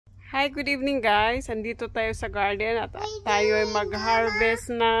Hi, good evening guys. Andito tayo sa garden at tayo ay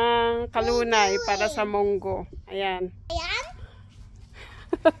mag-harvest ng kalunay para sa munggo. Ayan. Ayan?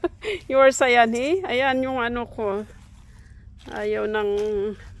 Yours ayan eh. Ayan yung ano ko. Ayaw nang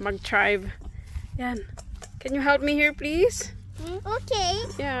mag-thrive. Ayan. Can you help me here please? Okay.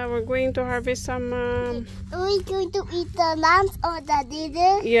 Yeah, we're going to harvest some... Are we going to eat the lumps or the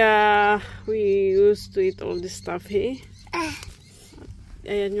leader? Yeah, we used to eat all this stuff eh.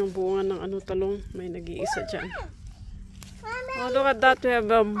 Ayan yung bunga ng ano talong. May nag-iisa dyan. Oh, look at that. We have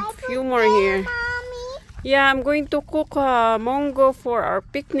a few more here. Mommy. Yeah, I'm going to cook munggo for our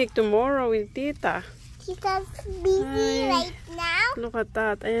picnic tomorrow with Tita. Tita's busy right now. Look at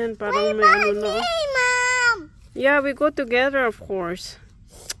that. Ayan, parang may ano na. Hey, Mom. Yeah, we go together of course.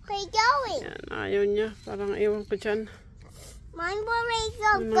 Where are you going? Ayan, ayaw niya. Parang ewan ko dyan. Mom, where are you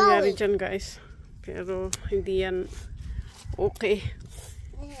Ano nangyari going? dyan guys? Pero hindi yan okay.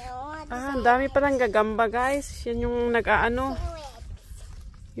 Ang dami palang gagamba guys. Yan yung nag-aano.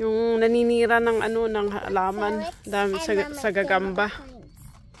 Yung naninira ng ano ng halaman. Dami sa gagamba.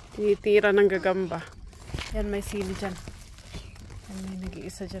 Tinitira ng gagamba. Yan may sili dyan. Yan may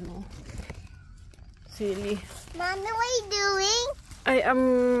nag-iisa dyan oh. Sili. Mommy, what are you doing? I am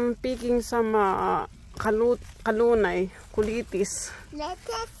picking some kalunay. Kulitis.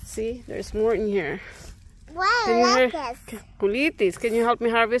 Lettuce. See? There's more in here. Wow, Can you lettuce. Kulitis. Can you help me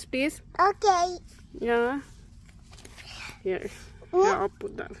harvest please? Okay. Yeah. Here. Here, I'll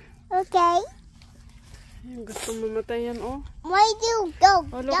put that. Okay. Ayan, gusto mamatay yan, oh. Where do you go?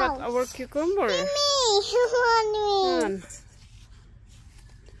 Oh, look at our cucumber. Me. Mommy. Yan.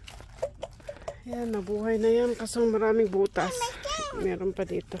 Yan, nabuhay na yan kasi maraming butas. Meron pa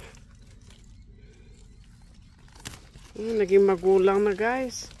dito. Naging magulang na,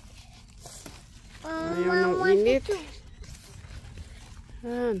 guys. Ayaw ng init.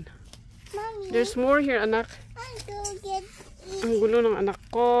 Yan. There's more here, anak. I'm gonna get eat. Ang gulo ng anak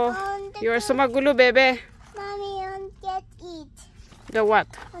ko. You are so magulo, bebe. Mommy, I'm get eat. The what?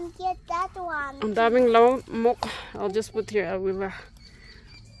 I'm get that one. Ang daming lamok. I'll just put here. I will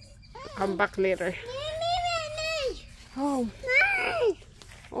come back later. Oh.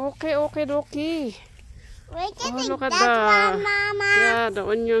 Okay, Doki. We're getting look at that one, Mama. Yeah, the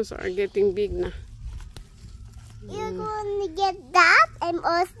onions are getting big na. You're going to get that and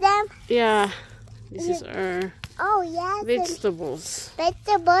most them. Yeah, this is our Oh, yes. vegetables.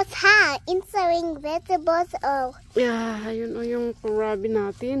 Vegetables, ha? Insering vegetables, oh. Yeah, ayun o yung kohlrabi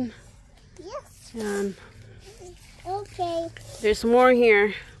natin. Yes. Yan. Okay. There's more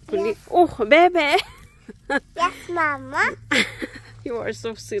here. Oh, bebe! Yes, Mama. You are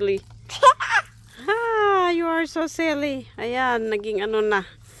so silly. You are so silly. Ayan, naging ano na.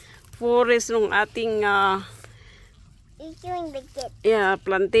 Forest ng ating You're doing the kid. yeah,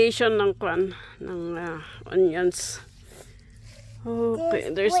 plantation ng onions. Okay,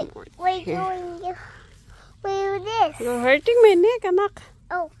 there's more. We're going to where this. You're hurting my neck, anak.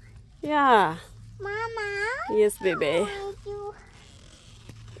 Oh. Yeah. Mama. Yes, bebe. Where you...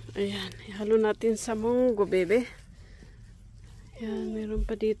 Ayan, ihalo natin sa munggo, bebe. Ayan, meron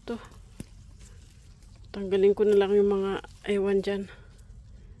pa dito. Tanggalin ko na lang yung mga ewan dyan.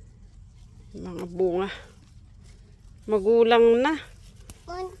 Yung mga bunga. Magulang na. I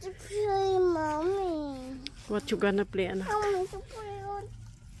want to play, Mommy. What you gonna play, anak? I want to play on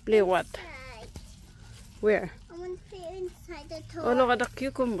Play what? inside. Where? I want to play inside the toy. Oh, look at the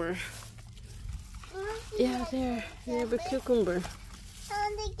cucumber. Yeah, there. You have a cucumber. I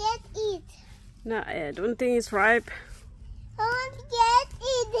want to get it. Nah, I don't think it's ripe. I want to get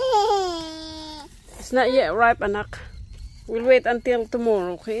it. It's not yet ripe, anak. We'll wait until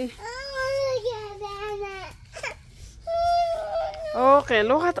tomorrow, okay? I want to get that. Okay,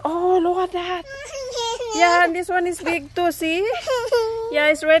 look at that. Yeah, and this one is big too, see?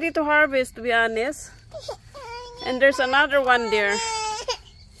 Yeah, it's ready to harvest, to be honest. And there's another one there.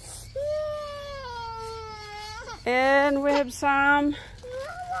 And we have some,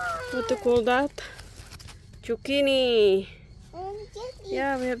 what to call that? Zucchini.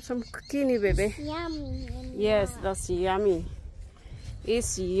 Yeah, we have some zucchini, baby. Yummy. Yes, that's yummy.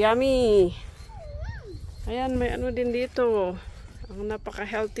 It's yummy. Ayan, may ano din dito. Ang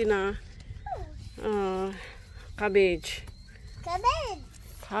napaka-healthy na cabbage.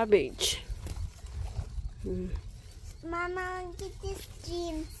 Cabbage. Mama, I'll get these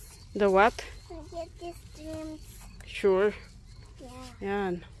dreams. The what? I'll get these dreams. Sure. Yeah.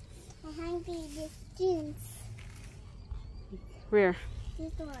 Yan. I'm hungry these dreams. Where?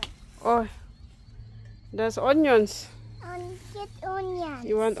 This one. Oh, there's onions. I'll get onions.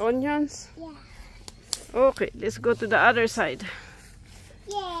 You want onions? Yeah. Okay, let's go to the other side.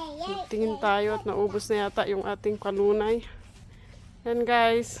 Tingin tayo at naubos na yata yung ating palunay. Yan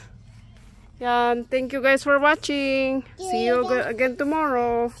guys. Yan. Thank you guys for watching. See you again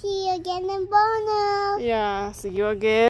tomorrow. See you again in bonus. Yeah. See you again.